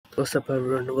What's up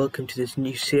everyone, welcome to this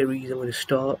new series I'm going to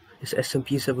start. This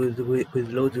SMP stuff with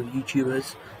loads of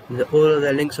YouTubers. All of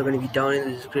their links are going to be down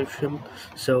in the description,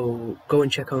 so go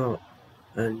and check them out.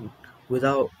 And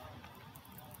without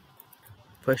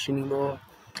questioning more,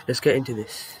 let's get into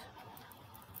this.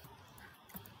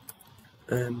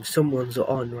 Someone's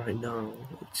on right now.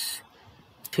 It's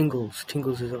Tingles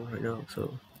is on right now,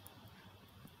 so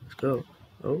let's go.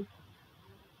 Oh,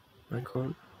 I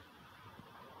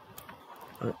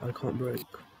can't break.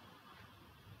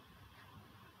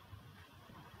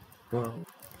 Wow.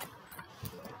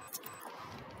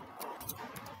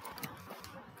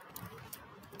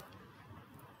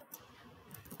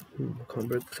 I can't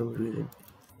break for some reason.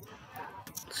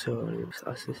 So let's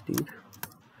ask this dude.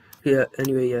 Yeah,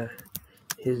 anyway, yeah.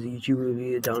 His YouTube will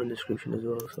be down in the description as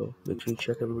well, so make sure you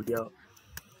check everybody out.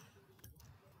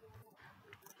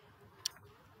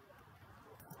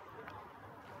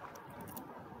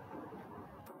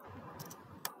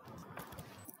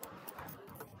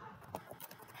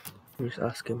 Just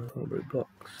ask him if I break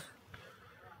blocks.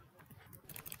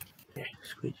 Yeah,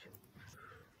 squeeze.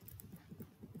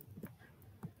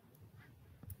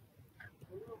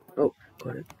 Oh,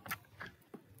 got it.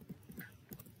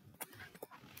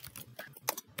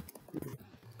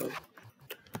 Oh.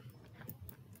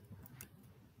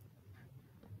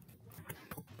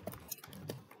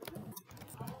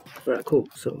 Alright, cool.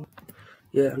 So,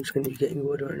 yeah, I'm just gonna be getting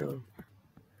wood right now.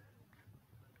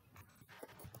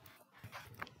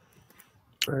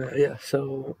 Yeah,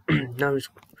 so now I'm just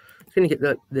gonna get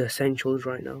the essentials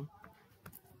right now.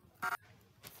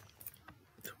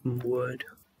 Some wood.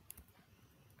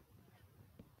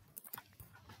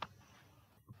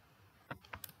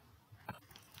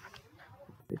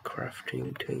 The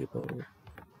crafting table.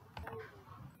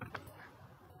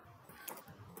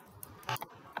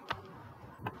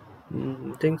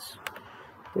 Things.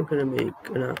 I'm gonna make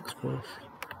an axe first.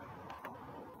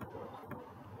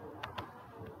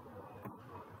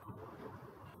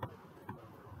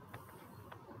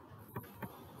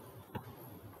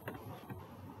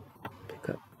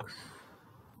 Pickaxe.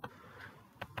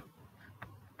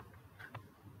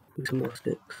 Some more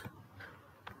sticks.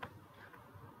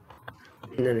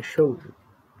 And then a shovel.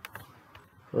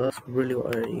 Well, that's really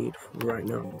what I need right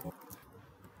now.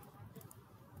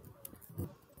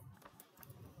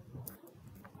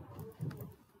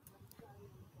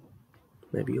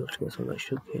 Maybe you'll have to get some of that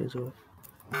sugarcane as well.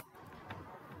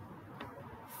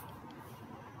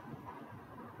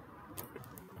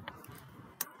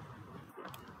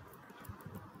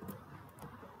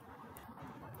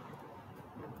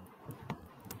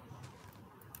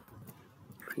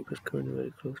 Creeper's coming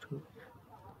very close to me.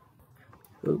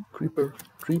 Oh, creeper.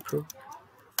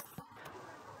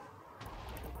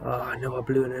 Ah, no, I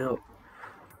blew it up.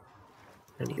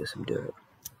 I need to get some dirt.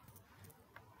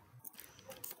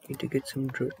 Need to get some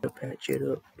dirt to patch it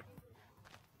up.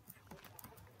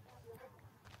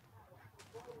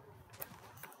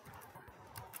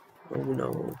 Oh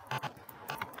no.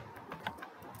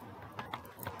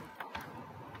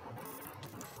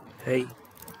 Hey.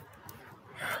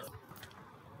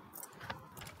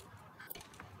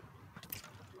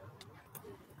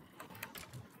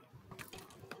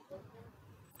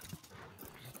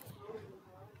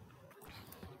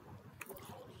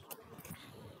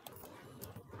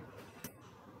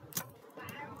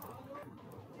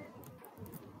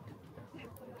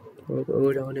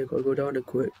 Go down there, go down there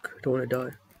quick. I don't want to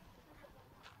die.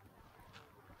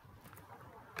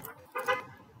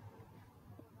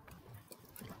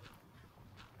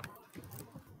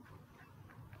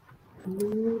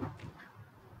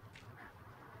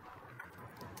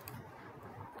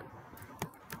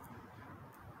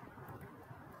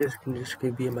 This can just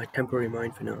be my temporary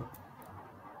mine for now.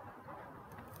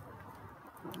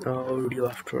 Oh, radio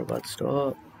after a bad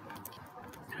start.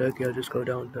 Okay, I'll just go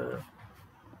down there.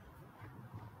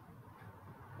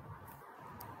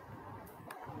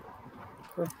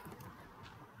 Oh.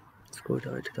 Let's go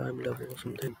down to diamond level or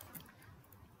something.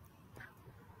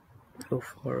 Go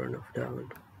far enough down.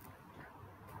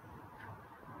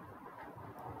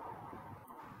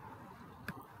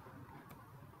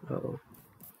 Uh-oh.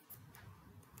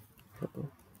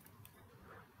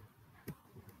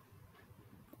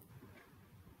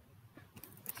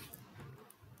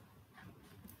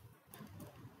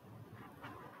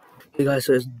 Hey guys,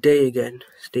 so it's day again.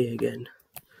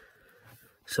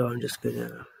 So I'm just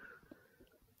gonna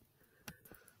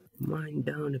mine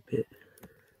down a bit.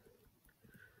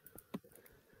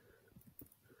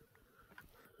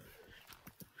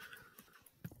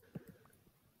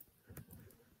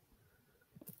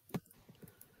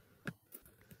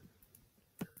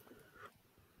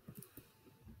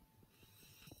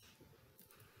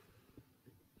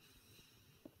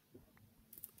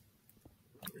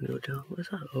 go down. What is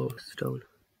that? Oh, stone.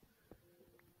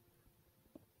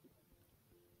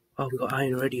 Oh, we got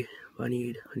iron already. I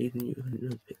need a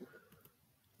new bit.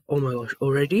 Oh my gosh,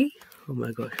 already? Oh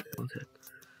my gosh, one sec.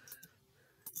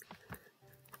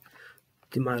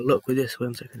 Did my luck with this?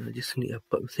 1 second, I just need to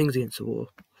put things against the wall.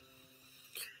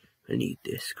 I need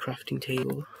this crafting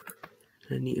table.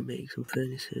 I need to make some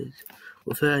furnaces.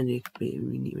 Well, first we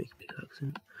need to make a pickaxe.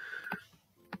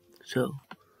 So,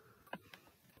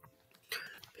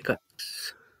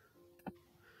 pickaxe.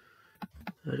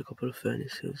 I had a couple of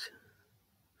furnaces.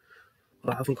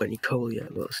 Well, I haven't got any coal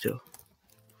yet, but still.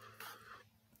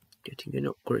 Getting an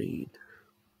upgrade.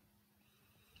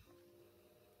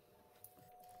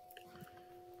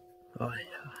 Oh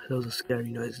yeah, those are scary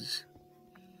noises.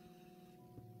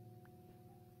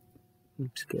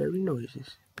 Scary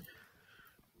noises.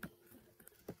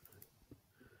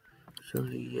 So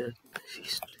yeah,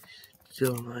 she's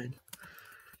still online.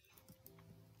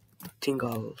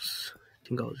 Tingles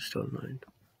is still online.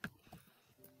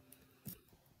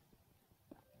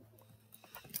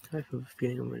 I have a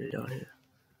feeling I'm gonna die here.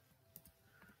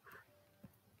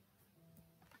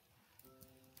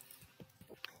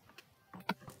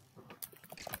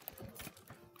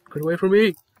 Get away from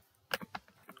me!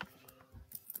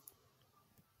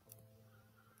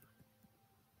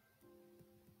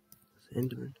 It's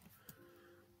Enderman.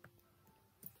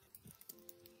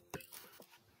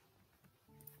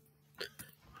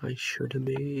 I should have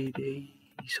made a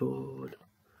sword.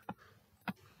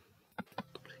 I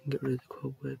can get rid of the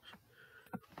cobwebs.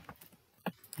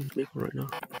 Let's make one right now.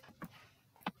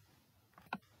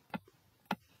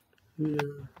 Yeah,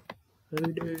 I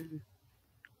do.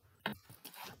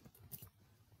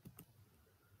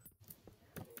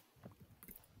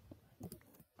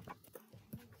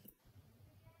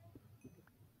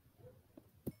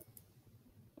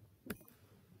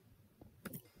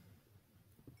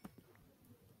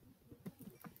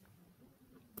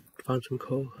 Found some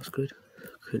coal, that's good.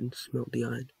 Couldn't smelt the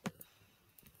iron.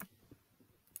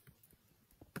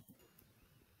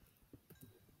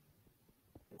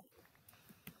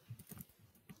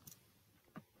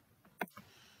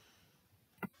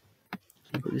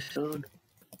 So put this down.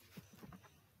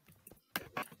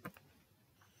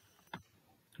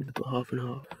 Put half and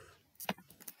half.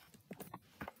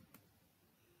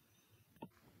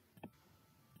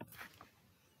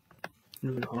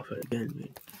 And then half it again,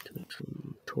 mate, to make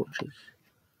some torches.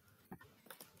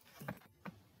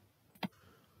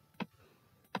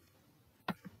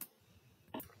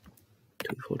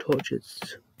 24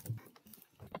 torches.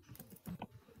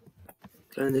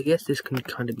 And I guess this can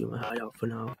kind of be my hideout for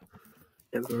now.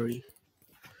 Temporary.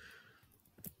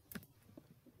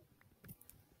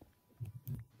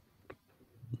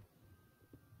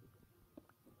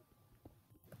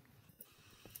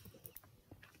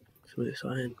 Some of this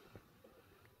iron.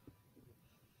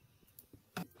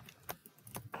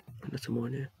 And there's some more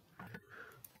in here.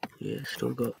 Yeah,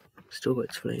 still got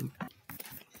its flame.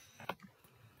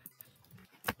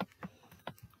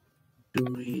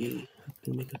 Jewelry. I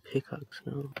can make a pickaxe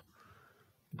now.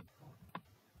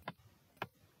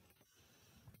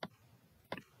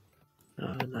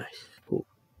 Ah, nice. Cool.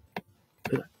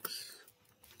 Pickaxe.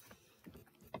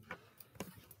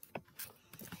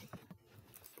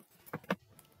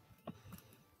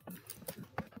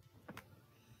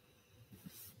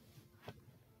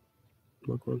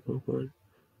 Come on.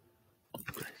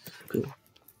 Nice. Cool.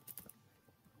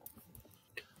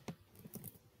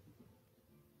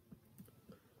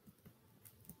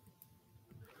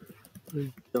 I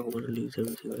don't want to lose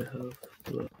everything I have,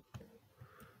 but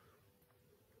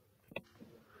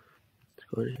let's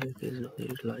go in here. There's nothing.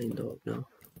 It's lying dog now.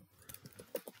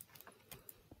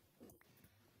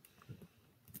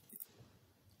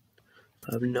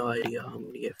 I have no idea how I'm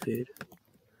gonna get food.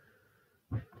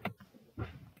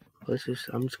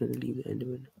 I'm just gonna leave the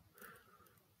Enderman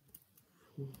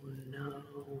for now.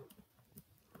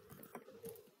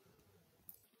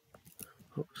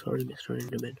 Oh, sorry, Mr.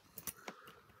 Enderman.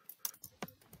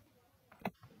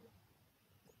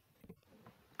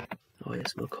 Oh,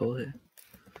 yes, no coal here.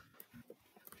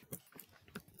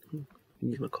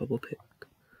 Use my cobble pick.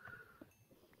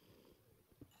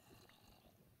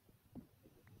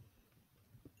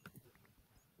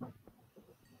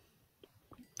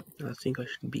 I think I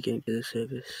should be getting to the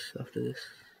service after this.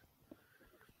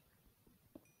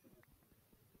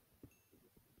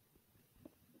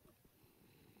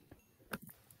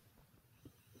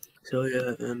 So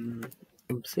yeah, I'm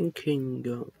thinking.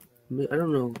 I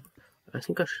don't know. I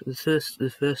think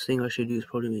the first thing I should do is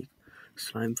probably make a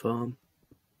slime farm,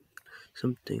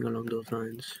 something along those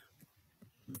lines.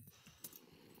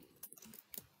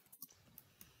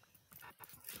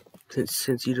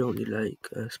 Since you don't need like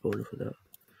a spawner for that,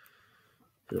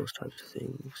 for those types of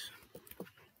things.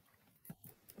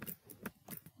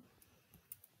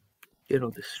 Get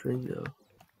on the string though.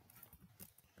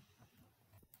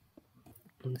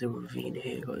 And then we're V in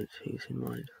here, guys. Keep this in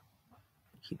mind.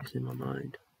 Keep this in my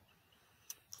mind.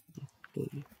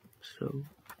 Okay, so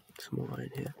small iron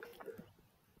here.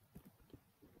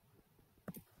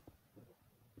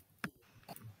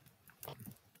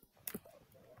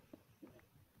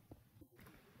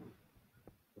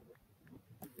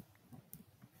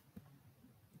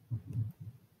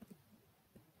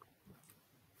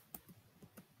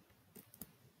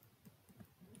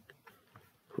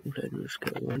 Hopefully I don't just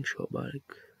get one shot by like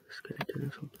a skeleton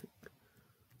or something.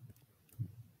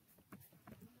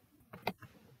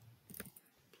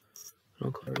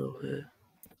 Long corridor here.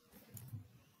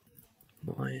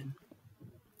 More iron.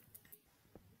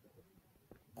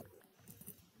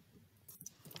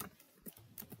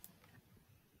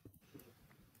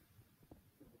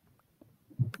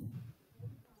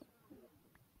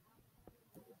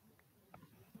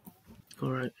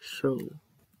 Alright, so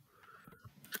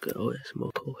let's get some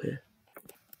more coal here.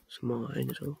 Some more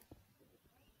iron as well.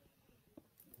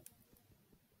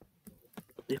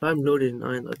 If I'm loaded in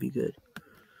iron, that'd be good.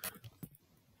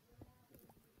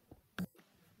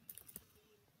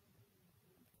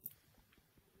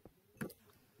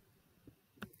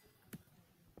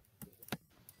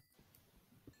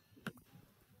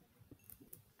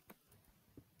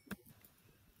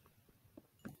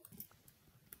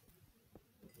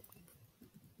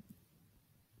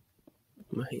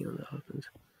 I hate when that happens.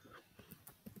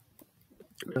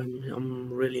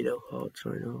 I'm really low hearts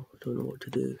right now. I don't know what to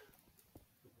do.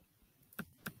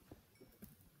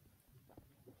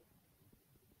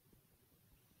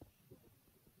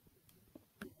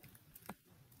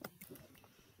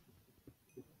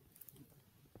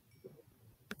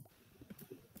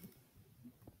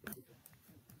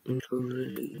 I'm so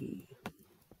really.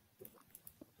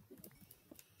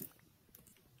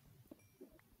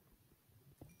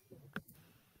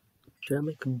 Should I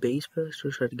make a base first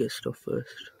or should I get stuff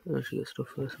first? I should get stuff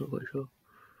first, I'm not quite sure.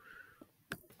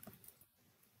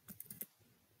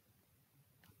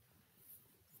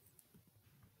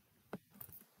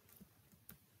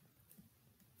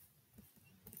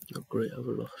 Oh great, I've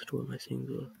lost all my things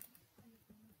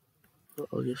though.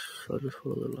 I'll just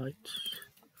follow the lights.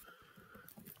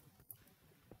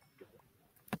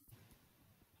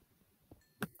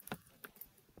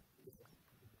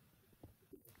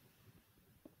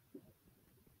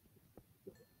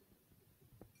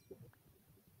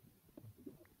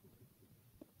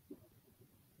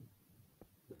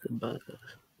 The bad guys.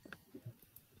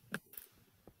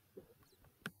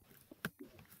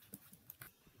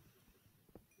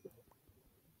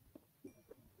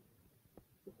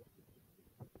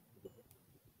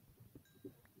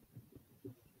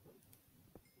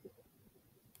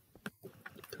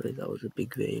 Sorry, that was a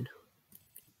big vein.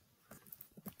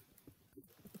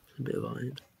 It's a bit of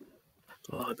iron.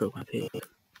 Oh, I broke my pig. I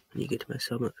need to get to my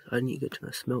summit. I need to get to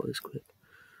my smelters quick.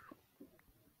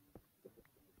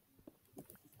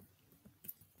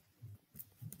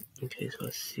 Okay, so I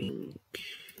think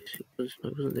it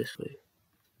wasn't this way.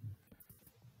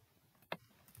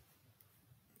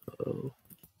 Oh,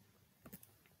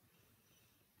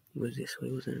 it was this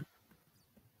way, wasn't it?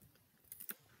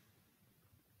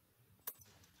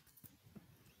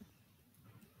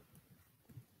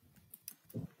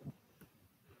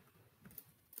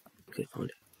 Okay,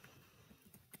 found it.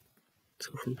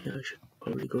 So from here, I should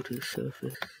probably go to the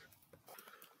surface.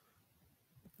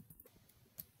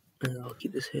 And I'll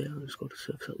keep this here. I'll just go to the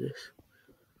surface like this.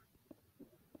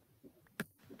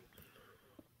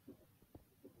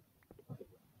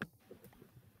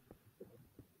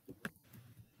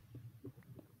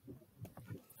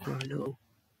 I know.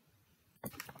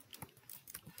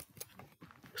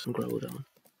 Some gravel down.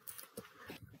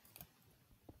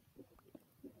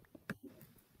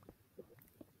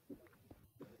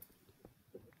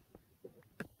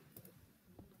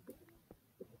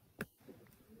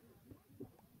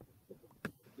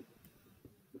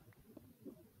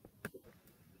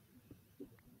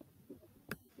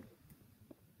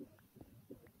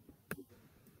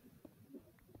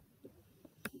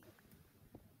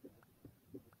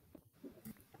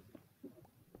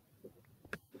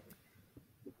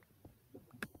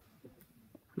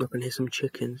 I can hear some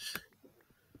chickens.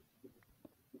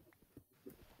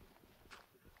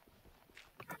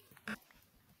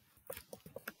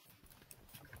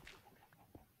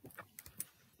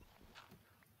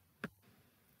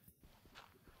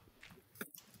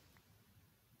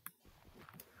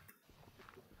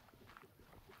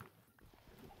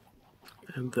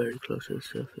 I'm very close to the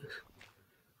surface.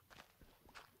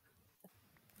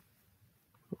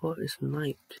 Oh, it's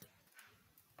night.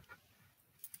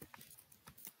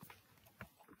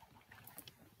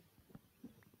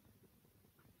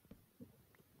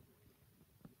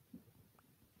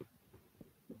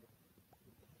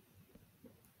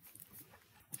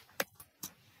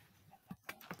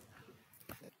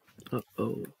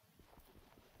 Uh-oh.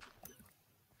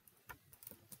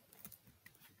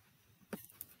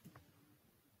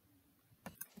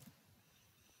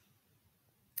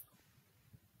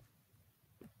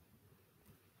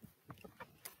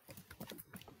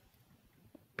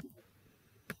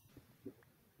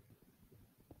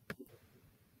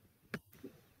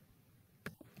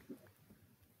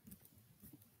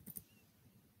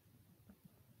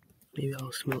 Maybe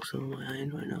I'll smoke some of my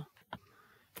iron right now.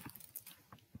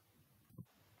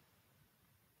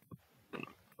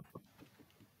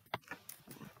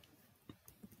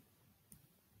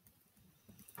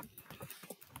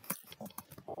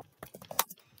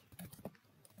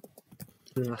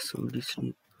 I'll ask somebody to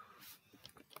sleep.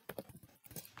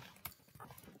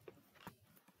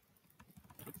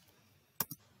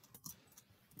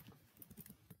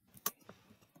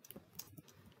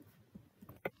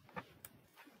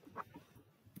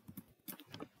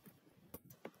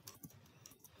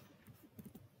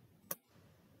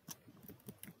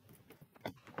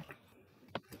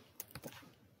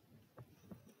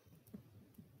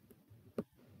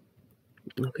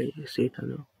 Okay, you see it, I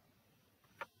know.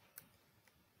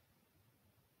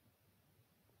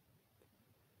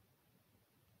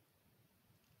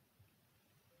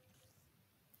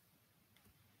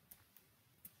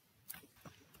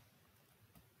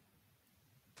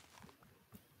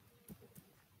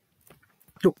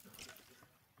 No.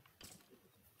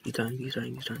 He's dying.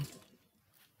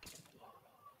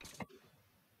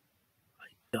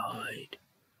 Died.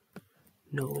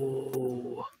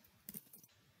 No.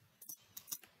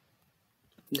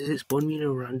 Does it spawn me in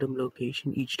a random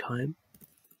location each time?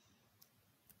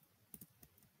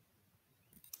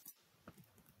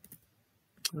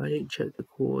 I didn't check the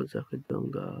codes like a dumb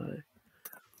guy.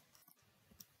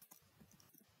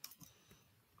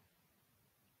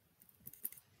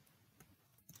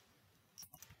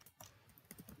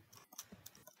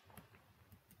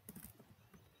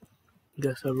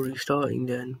 Guess I'm restarting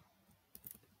then.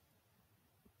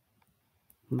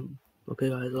 Okay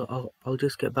guys, I'll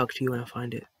just get back to you when I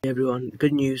find it. Hey everyone,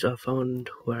 good news, I found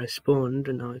where I spawned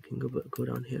and now I can go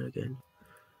down here again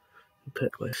and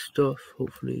collect my stuff.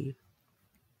 Hopefully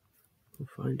I'll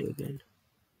find it again.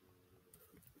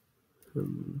 I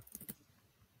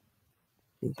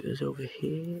think it's over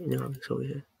here. No, it's over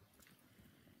here.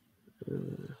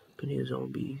 Can hear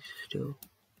zombies still.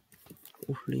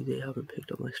 Hopefully they haven't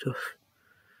picked up my stuff.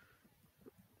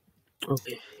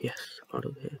 Okay, yes, out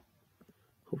of here.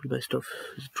 Hopefully my stuff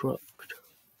is dropped.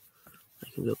 I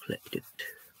can go collect it.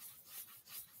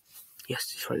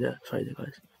 Yes, it's right there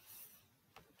guys.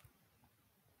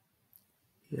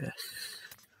 Yes.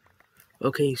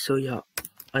 Okay, so yeah,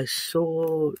 I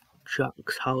saw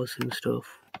Jack's house and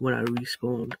stuff when I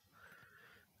respawned.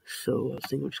 So I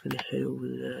think I'm just gonna head over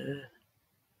there.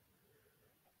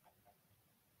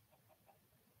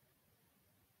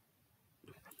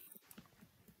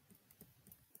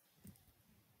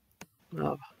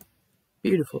 Ah,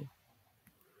 beautiful.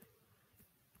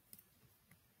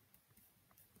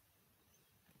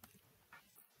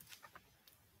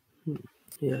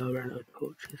 Yeah, I ran out of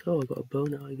torches. Oh, I got a bow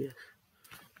now, I guess.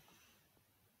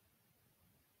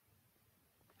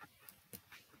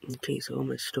 Okay, so all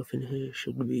my stuff in here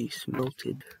should be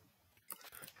smelted.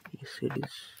 Yes, it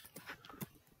is.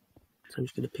 So I'm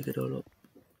just gonna pick it all up.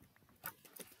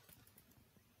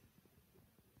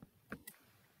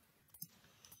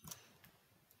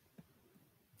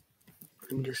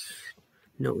 Let me just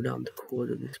note down the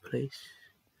code of this place.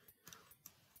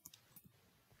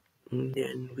 And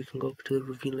then we can go up to the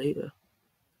ravine later.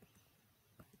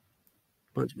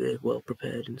 Once we're well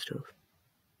prepared and stuff.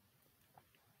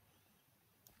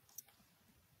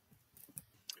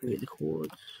 Get the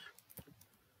cords.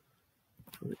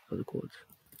 Get the cords.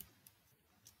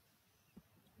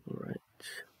 Alright.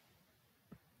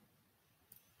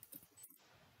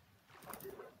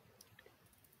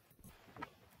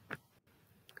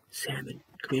 Salmon.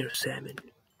 Come here, salmon.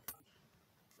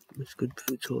 It's good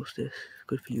food source, this.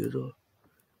 Good for you as well.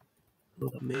 What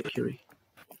about mercury?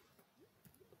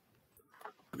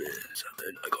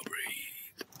 Salmon, I can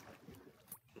breathe.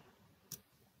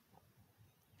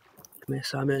 Come here,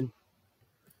 salmon.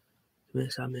 Come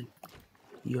here, salmon.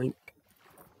 Yoink.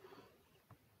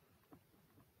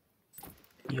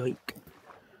 Yoink.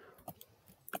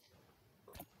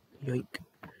 Yoink.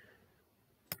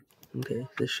 Okay,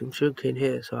 there's some sugarcane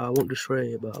here, so I won't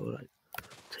destroy it, but I will like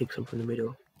take some from the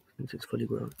middle since it's fully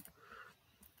grown.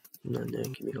 And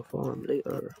then give me a farm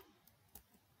later.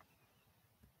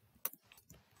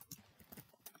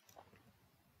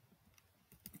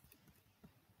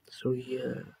 So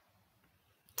yeah,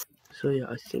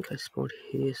 I think I spawned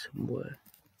here somewhere.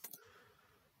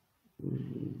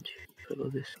 And if I go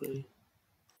this way,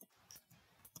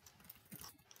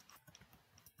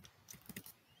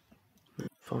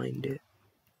 find it.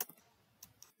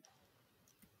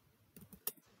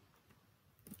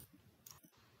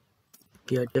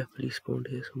 Yeah, I definitely spawned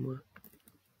here somewhere.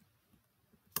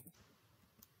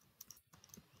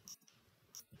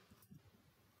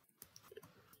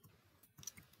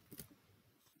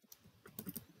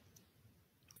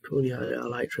 Probably had a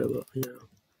elytra, but you know,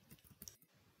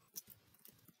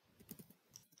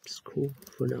 it's cool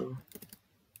for now.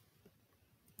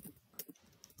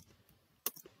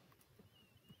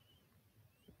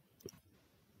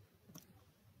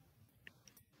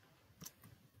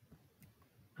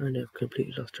 And I've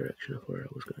completely lost direction of where I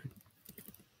was going.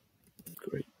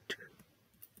 Great.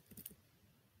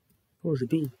 What was a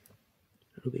bee?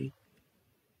 Little bee.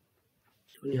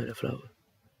 She only had a flower.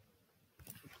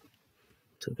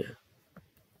 It's okay.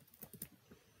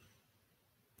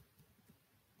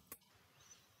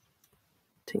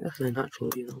 I think that's a natural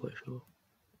bee, not quite sure.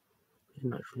 It's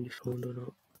naturally spawned or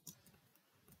not.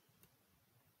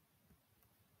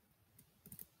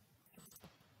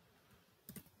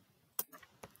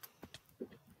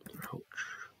 Ouch.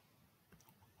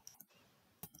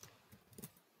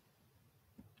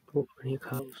 Oh, I hear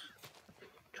cows.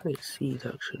 I'm trying to see seeds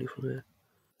actually from there.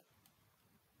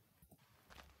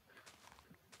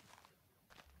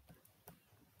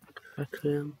 If I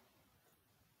kill him,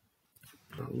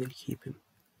 no, I'm gonna keep him.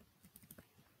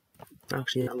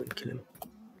 Actually, I'm gonna kill him.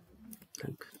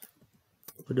 Thanks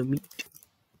for the meat.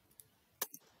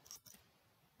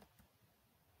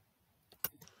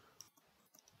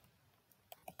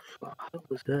 But I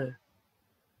was there.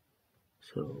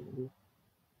 So,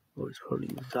 oh, it's probably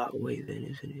that way then,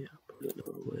 isn't it? Probably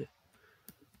another way.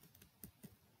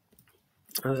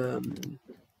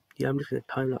 Yeah, I'm just gonna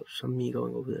time lapse some me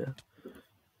going over there.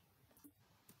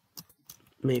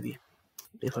 Maybe,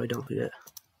 if I don't forget.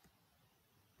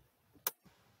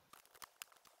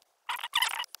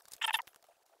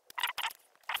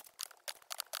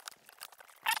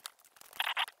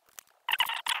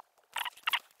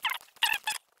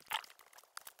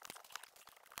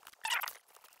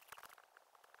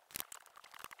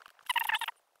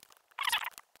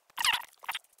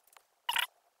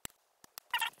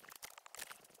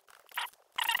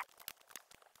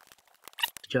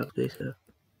 Jack this there.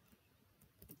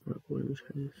 Right, let me try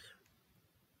this.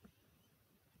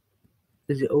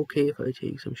 Is it okay if I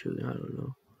take some sugar? I don't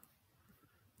know.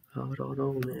 I don't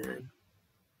know, man.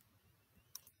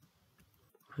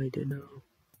 I don't know.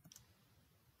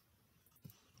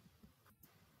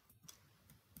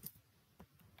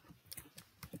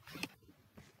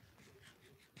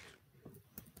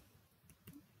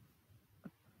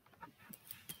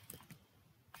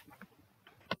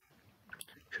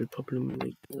 Should probably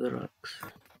make the rocks.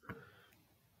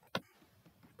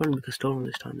 Probably make a stone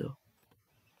this time though.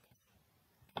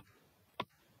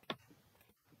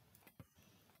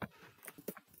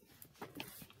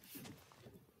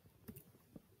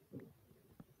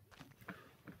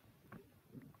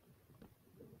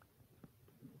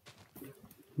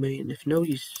 Man, if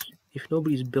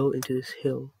nobody's built into this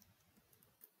hill,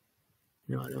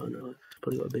 no, I don't know. It's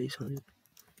probably got a base on it.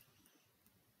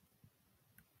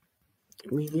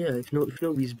 I mean, yeah, if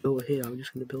nobody's built here, I'm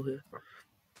just gonna build here.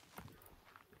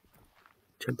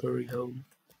 Temporary home.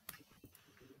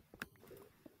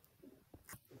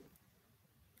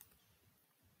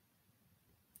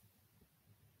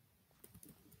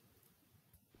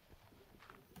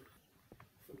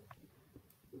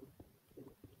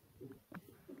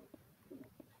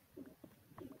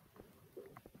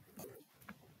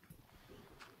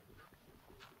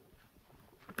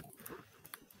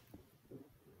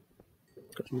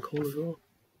 Got some coal as well.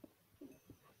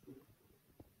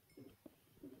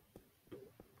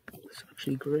 It's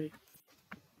actually great.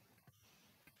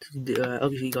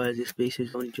 Obviously, guys, this base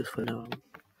is only just for now.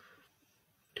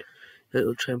 A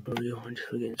little temporary one just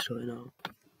for getting started now.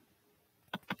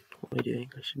 What am I doing?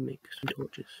 I should make some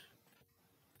torches.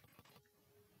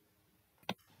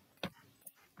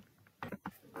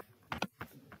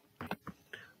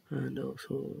 And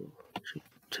also, should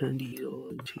turn these all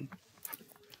into.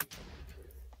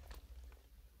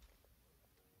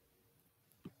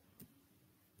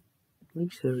 Are you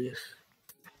serious?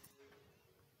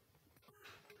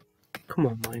 Come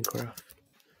on, Minecraft.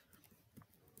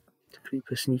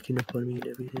 Creeper sneaking up on me and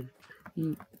everything.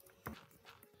 He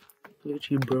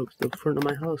literally broke the front of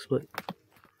my house, but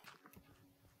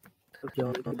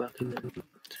y'all go back in there.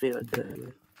 It's made like that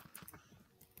anyway.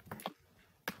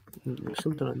 There's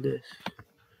something on this.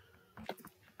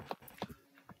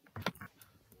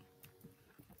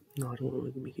 No, I don't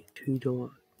want to make it too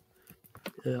dark.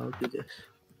 Yeah, I'll do this.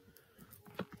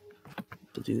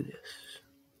 I'll do this.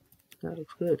 That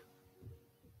looks good.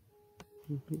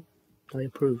 I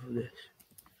approve of this.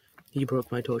 He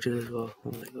broke my torches as well.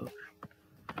 Oh my gosh.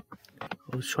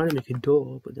 I was trying to make a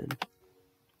door, but then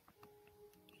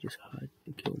he just had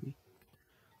to kill me.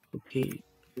 Okay,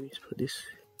 let me just put this.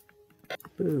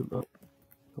 Boom. Oh,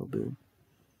 oh boom.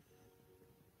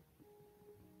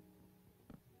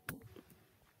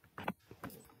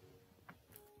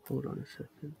 Hold on a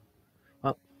second.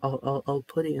 I'll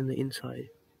put it in the inside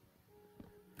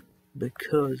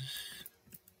because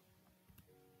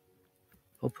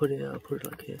I'll put it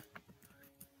like here.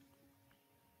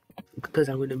 Because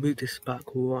I'm gonna move this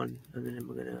back one, and then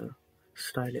we're gonna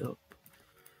style it up.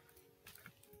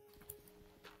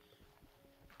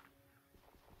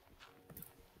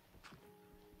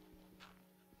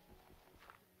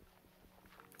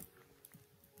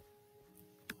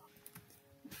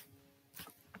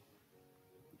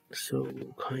 So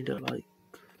kind of like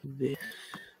this.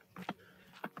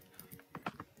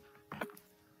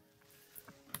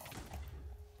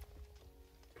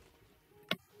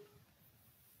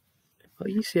 Are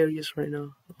you serious right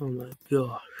now? Oh my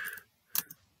gosh.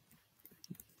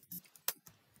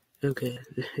 Okay,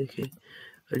 okay.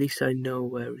 At least I know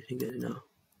where everything is now.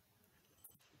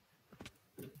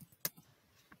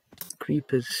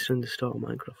 Creepers from the start of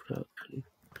Minecraft actually.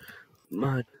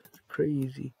 Mad,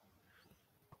 crazy.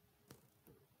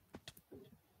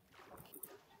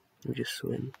 Let me just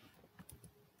swim.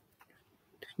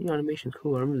 This new animation's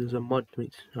cool. I remember there's a mod to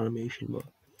make this animation, but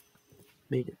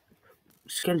made it.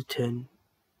 Skeleton.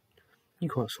 You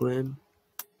can't swim.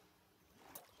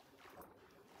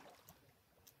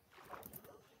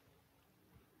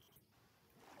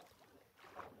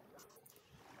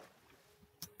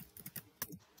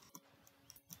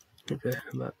 Okay,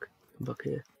 I'm back. I'm back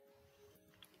here.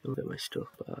 I'll get my stuff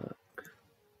back.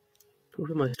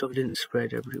 Hopefully my stuff didn't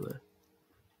spread everywhere.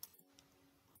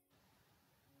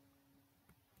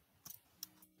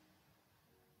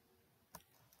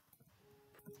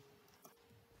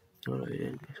 Alright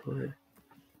then, it's all here.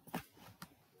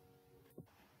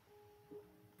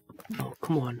 Oh,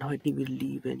 come on, I didn't even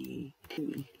leave any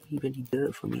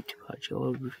dirt for me to patch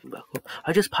everything back up.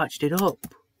 I just patched it up.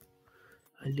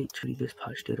 I literally just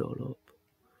patched it all up.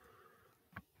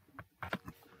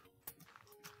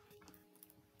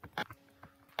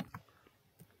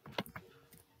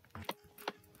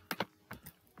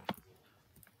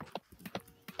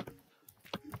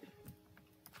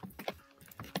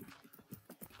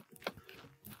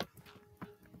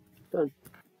 Done.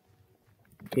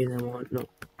 Okay, then one, no.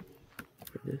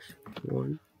 For this.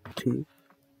 1, 2,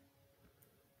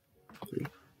 3.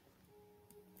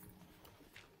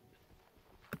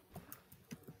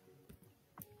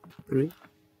 3,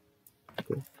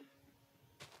 4.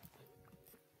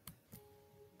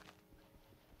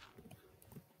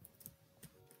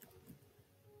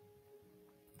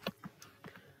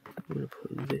 I'm gonna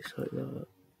put this like that.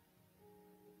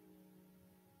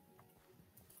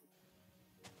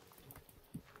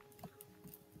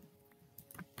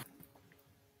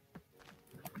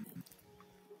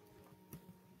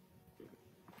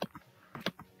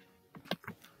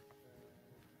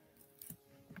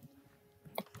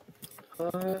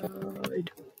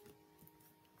 Hide.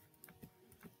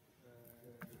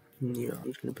 Yeah, I'm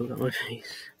just gonna build out my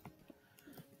face.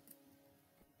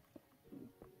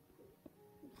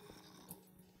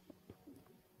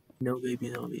 No, baby,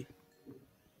 no, baby.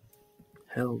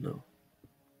 Hell no.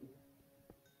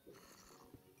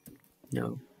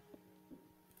 No.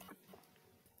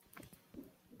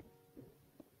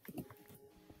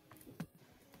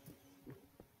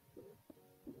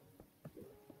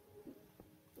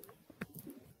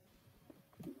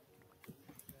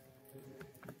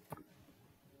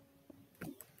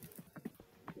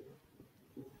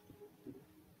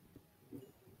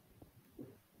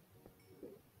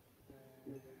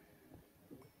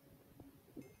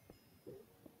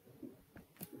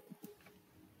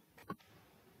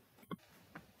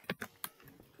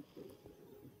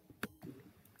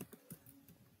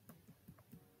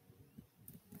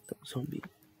 Zombie.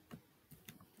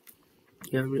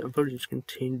 Yeah, I'm probably just gonna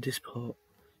change this part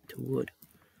to wood.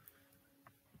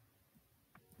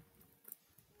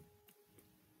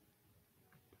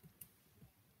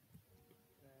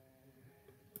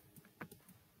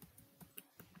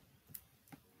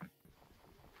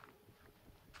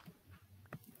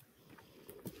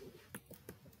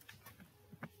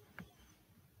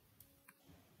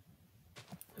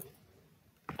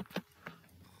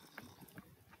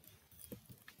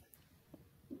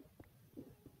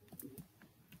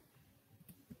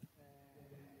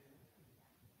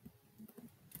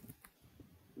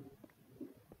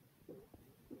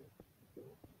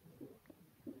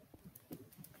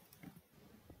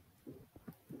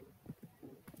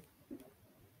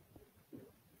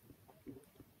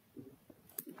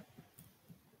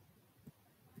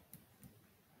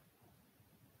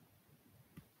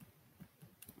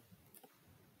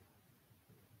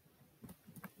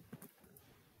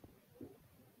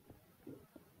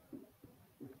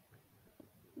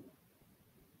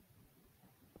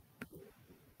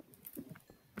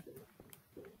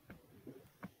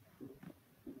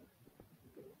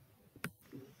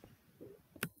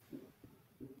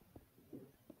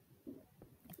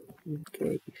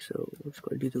 Okay, so let's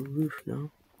go do the roof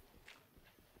now.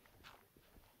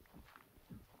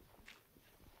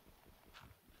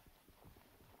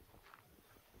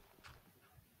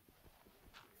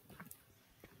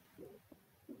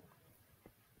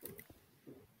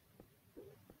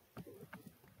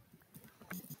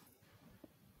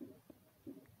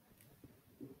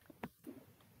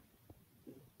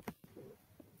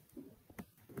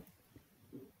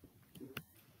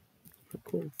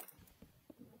 Cool.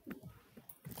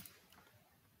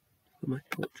 Put my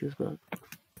torches back.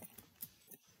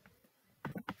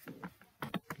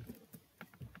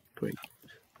 Great.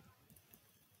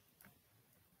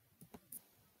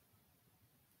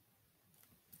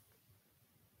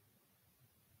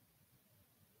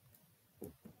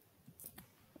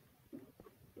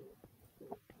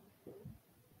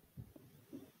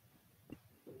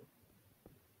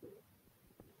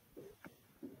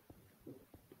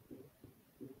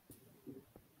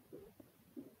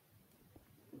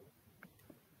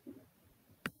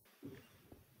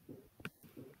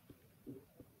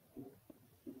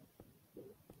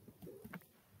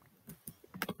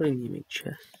 I need to make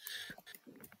chests.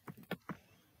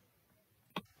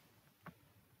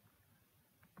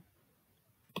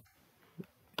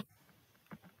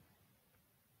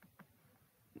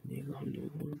 There you go.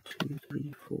 1, 2,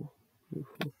 3, 4.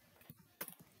 4.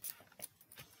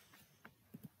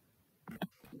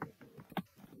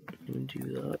 And do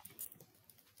that.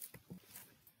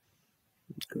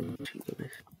 Go to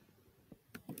this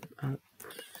apps.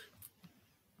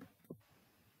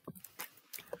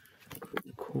 Put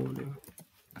the corner.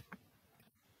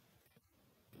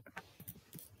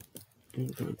 I'm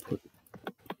gonna put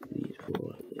these 4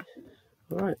 like this.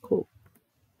 Alright, cool.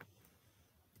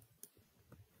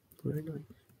 Very nice.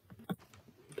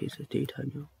 Okay, so it's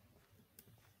daytime now.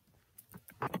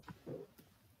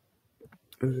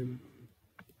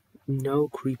 No,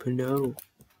 creeper, no.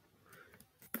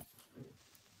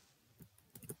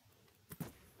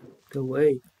 Go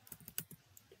away.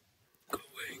 Go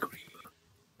away, creeper.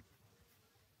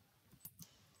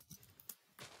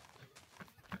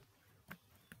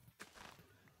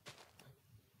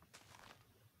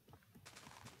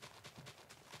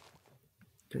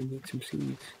 I need some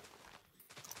seeds.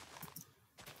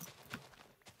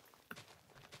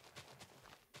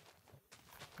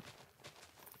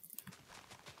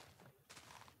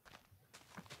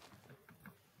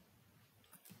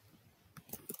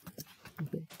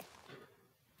 Okay.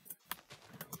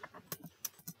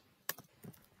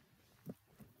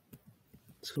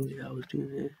 So yeah, I was doing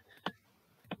this.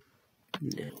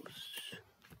 Next.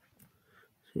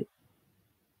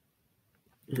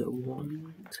 Is it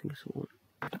 1? I think it's 1.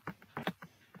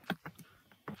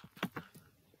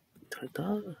 Like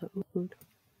that? Is that good?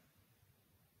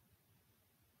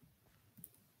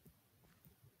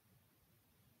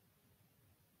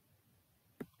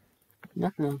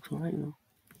 Nothing looks alright now.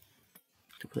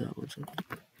 To put that one so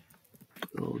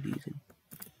put all these in.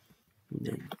 And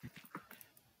then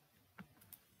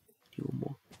do one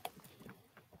more.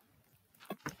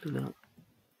 Do that.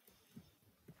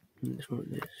 And this one,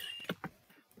 this.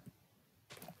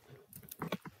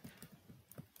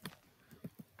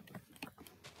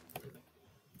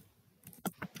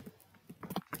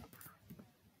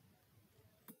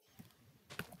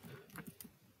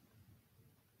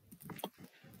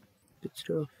 Good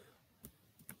stuff.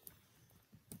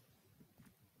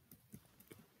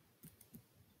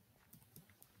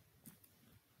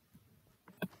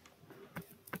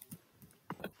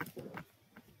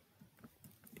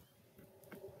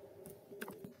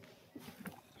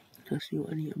 Let's see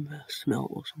what I need to smell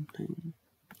or something.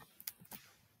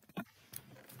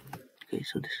 Okay,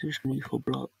 so this is gonna be for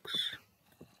blocks.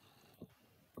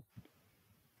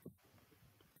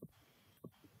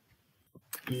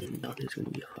 And that is gonna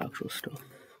be for actual stuff.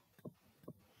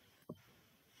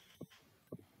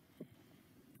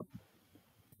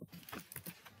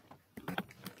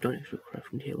 Don't actually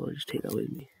crafting table, I'll just take that with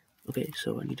me. Okay,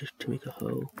 so I need to make a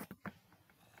hoe.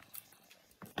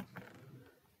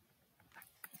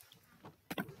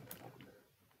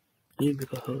 I need to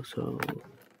make a hoe, so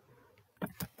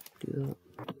do that.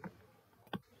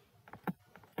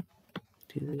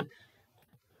 Do this.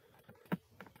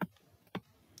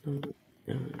 And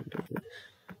do this.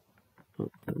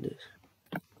 Oh, and this.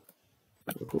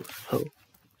 Oh, cool. Hoe.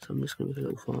 So I'm just gonna make a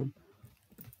little farm.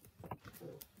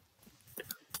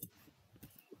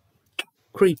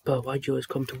 Creeper, why'd you always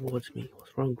come towards me?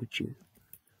 What's wrong with you?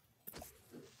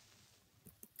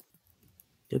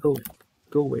 Yeah, go away.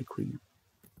 Go away, creep.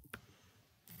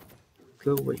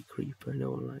 Go away, creeper.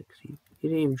 No one likes you. You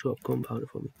didn't even drop gunpowder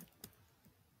for me.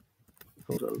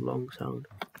 That was a long sound.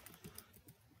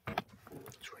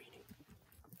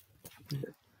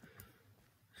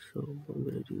 what I'm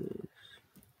gonna do is,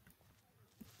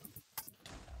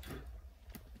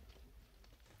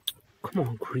 come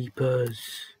on, creepers.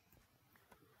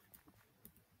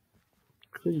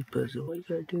 Creepers, what you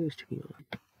gotta do is to me, man.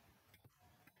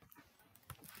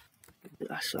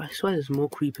 I swear there's more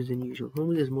creepers than usual.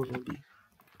 Normally there's more zombies.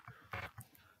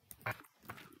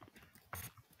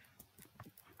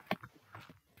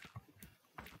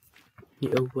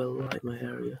 Yeah, well, light my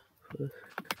area first.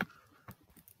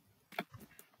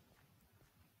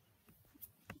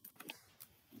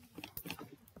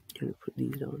 Gonna put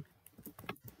these down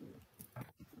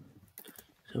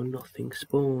so nothing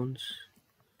spawns.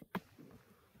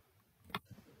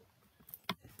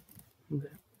 Okay.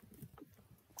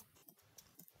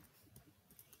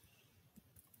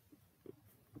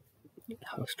 It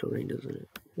has to rain, doesn't it?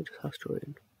 It just has to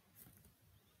rain.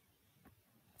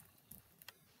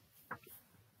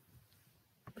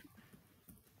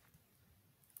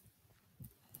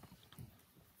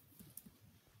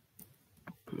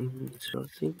 So I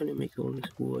think I'm gonna make all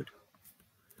this wood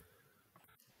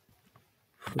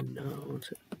for now.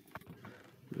 So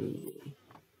me,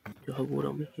 you have wood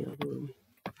on me? Yeah, wood on me.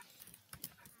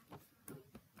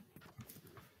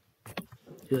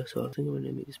 Yeah, so I think I'm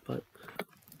gonna make this pipe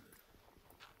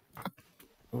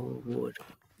all wood.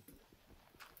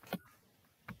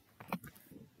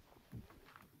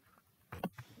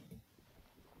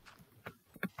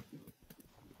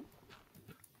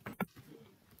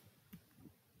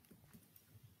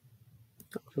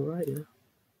 That's alright, yeah.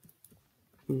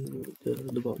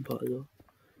 The bottom part as well.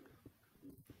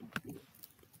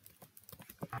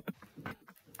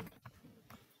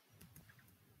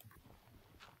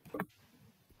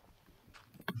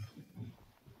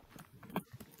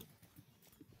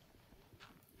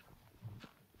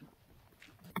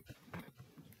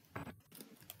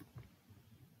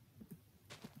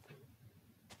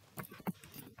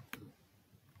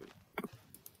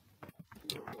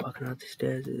 I can add the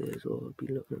stairs as well. I'll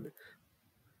be looking at this.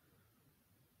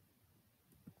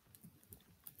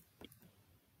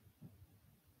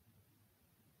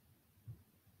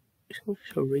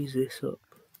 Just raise this up.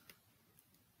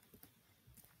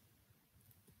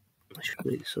 I should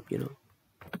raise this up, you know.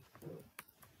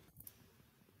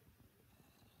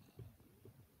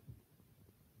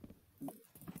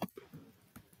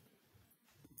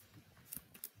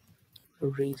 I'll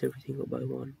raise everything up by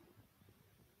one.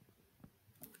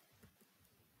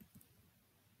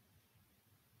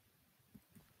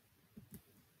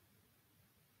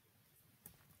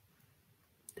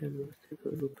 Then let's take a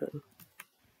little better.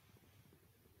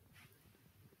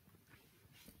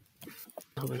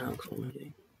 I have an axe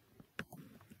already.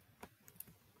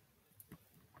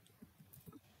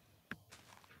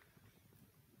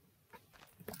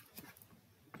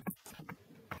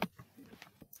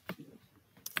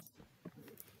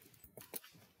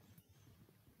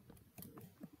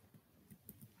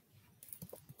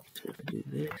 So if I do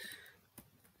this,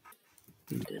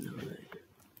 and then I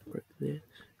break this,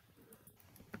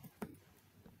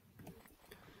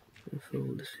 and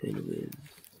fill this in with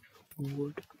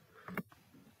wood.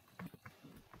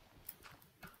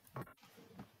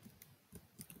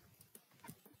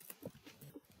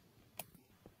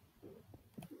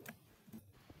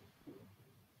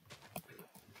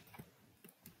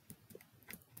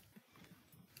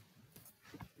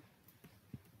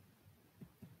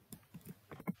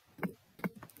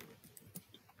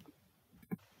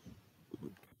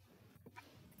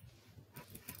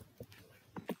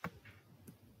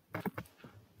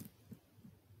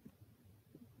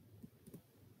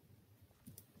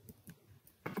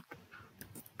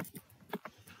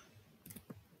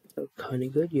 So kinda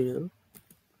good, you know.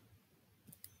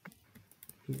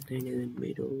 And then in the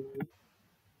middle,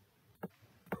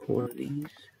 one of these.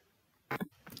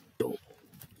 Oh,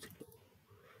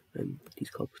 and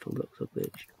these cobblestone blocks are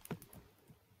glitched.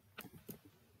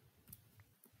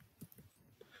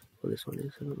 Well, this one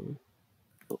is, I don't know.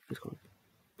 Oh, it's gone.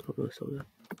 Oh no, it's still there.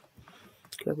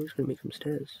 Okay, I'm just gonna make some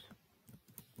stairs.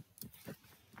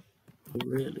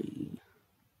 Really,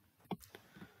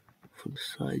 for the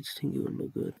sides thing, it would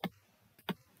look good.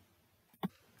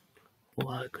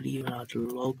 Or I could even add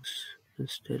logs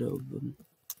instead of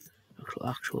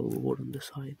actual wood on the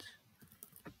sides.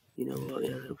 You know what?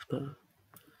 Yeah, that looks better.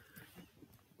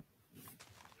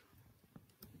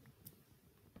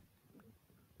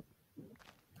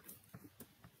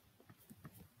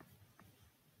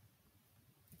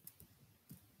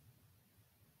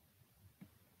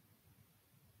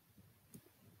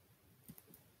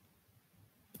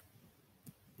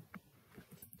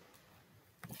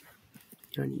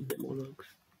 I need a bit more logs.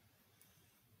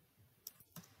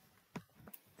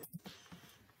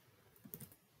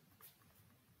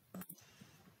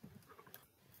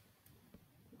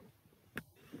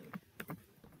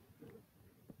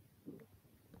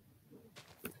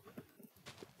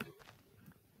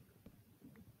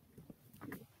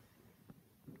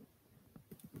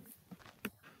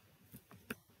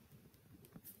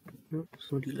 No,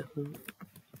 it's not 11.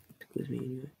 Excuse me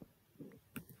anyway.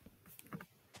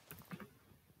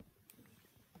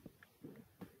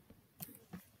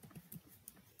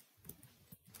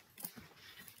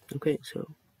 Okay,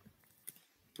 so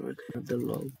I can add the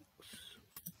logs.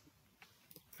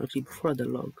 Actually, before I add the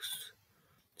logs,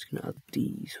 just gonna add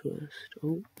these first.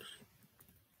 Oops.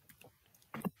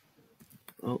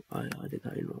 Oh, I added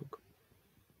that in wrong.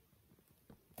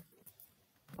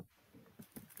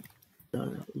 Does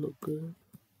that look good?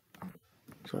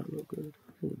 Does that look good?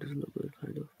 I think it does look good,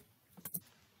 kind of.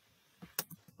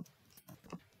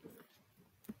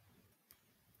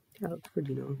 Yeah, it's good,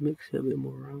 you know, it makes it a bit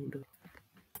more rounded.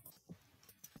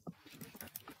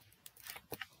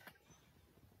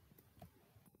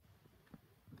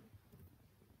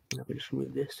 I can just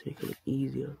remove this to make it look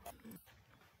easier.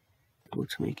 Or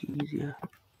to make it easier,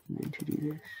 and then to do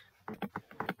this.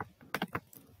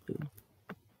 Boom.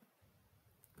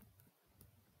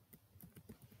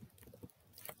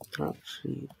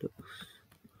 Actually, it looks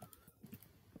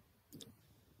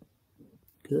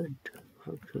good.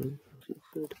 Actually, it looks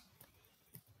good.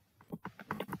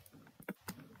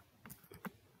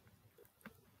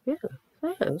 Yeah,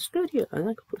 that's good. Yeah, I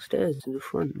like to put stairs in the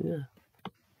front. Yeah,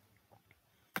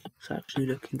 it's actually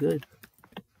looking good.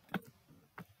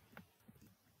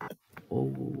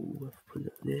 Oh, I've put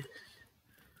it this.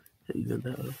 Even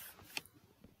better.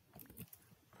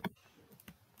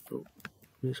 Oh,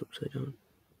 this upside down.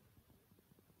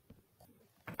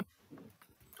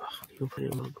 Oh, you can put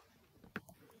it wrong.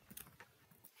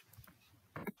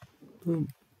 Boom.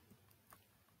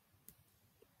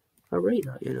 I rate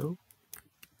that, you know.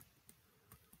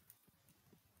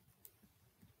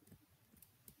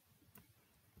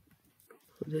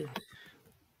 Put this.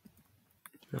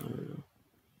 No.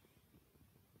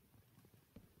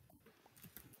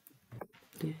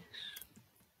 This.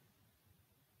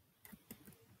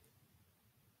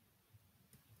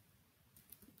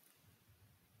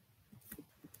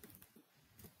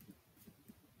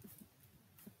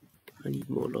 I need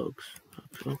more logs.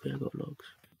 Okay, I got logs.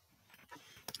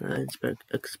 It's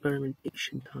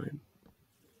experimentation time.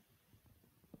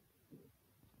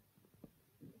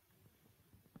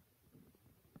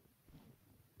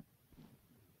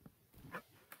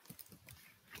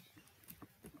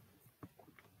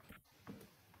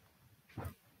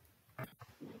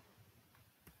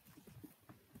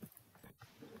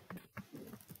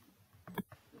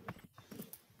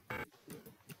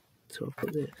 So I'll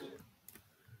put this.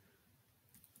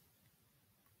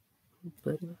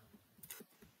 Better.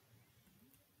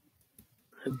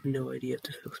 I have no idea if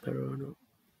this looks better or not.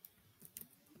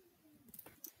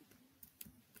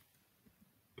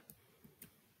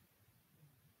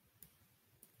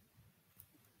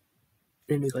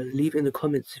 Anyway guys, leave in the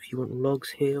comments if you want logs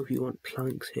here or if you want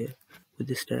planks here with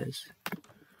the stairs.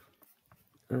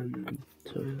 So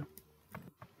yeah.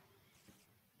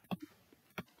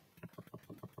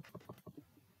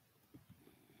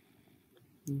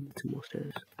 Two more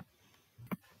stairs.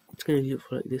 It's gonna leave it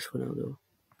for like this for now though.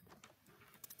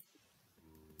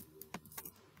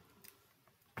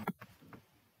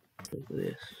 Like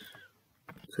this.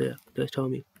 So yeah, guys tell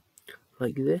me.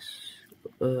 Like this,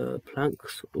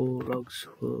 planks or logs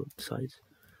for the sides.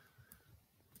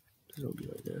 Zombie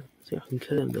right there. See, I can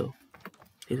kill him though.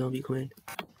 Hey zombie, come in.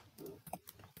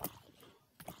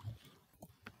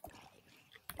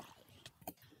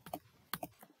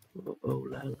 Oh,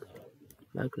 lag.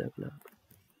 Lag.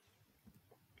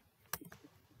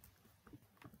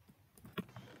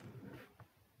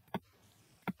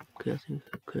 Okay, I think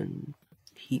I can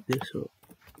heat this up.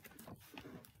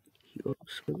 Heat up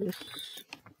some of this.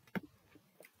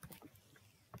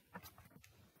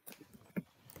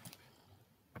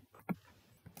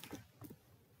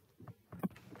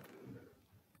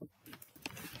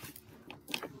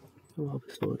 I'll have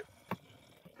a sword.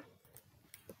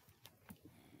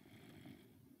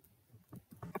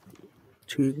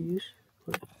 Two of these.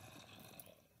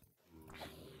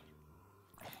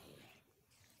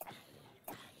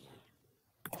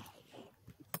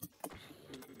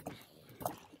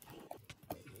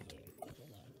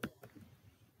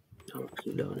 I'm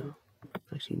actually low now.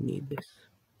 I actually need this.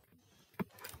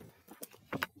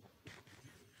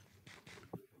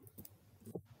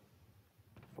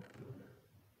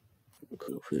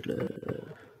 Go for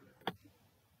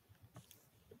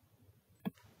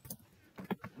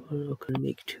I can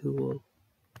make two or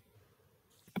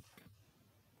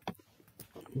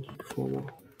need four more.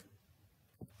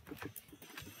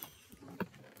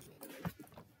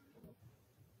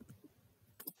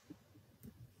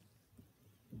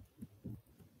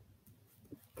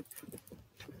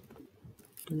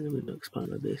 And then we'll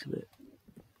expand our base a bit.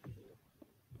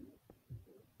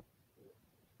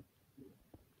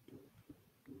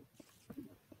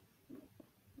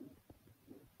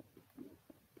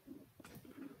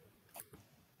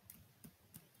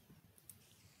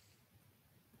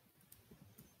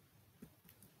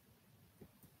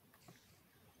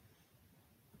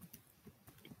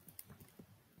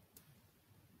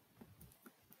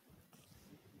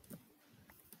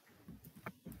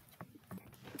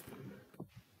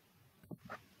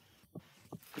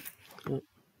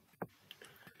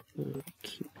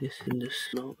 Keep this in the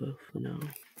smelter for now.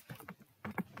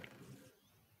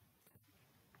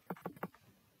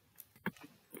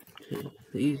 Okay,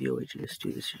 the easier way to just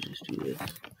do this is just do this,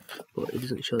 but it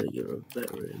doesn't show that you're a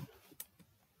veteran.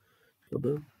 So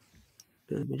boom.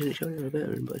 It doesn't show you're a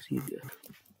veteran, but it's easier.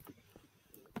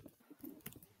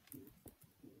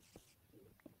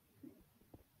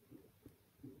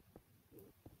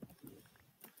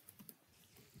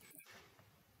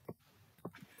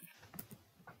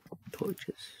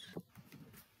 Torches.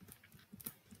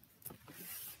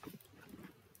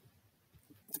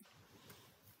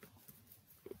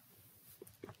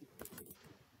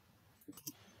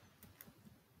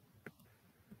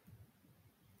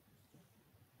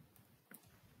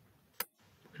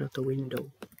 Out the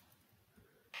window.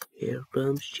 Here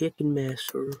comes Chicken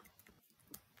Master.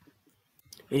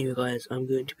 Anyway guys, I'm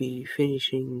going to be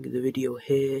finishing the video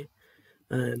here.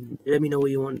 Let me know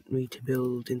what you want me to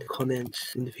build in the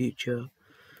comments in the future.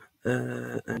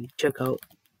 And check out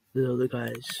the other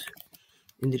guys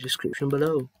in the description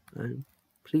below. And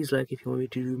please like if you want me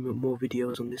to do more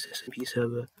videos on this SMP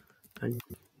server. And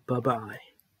bye bye.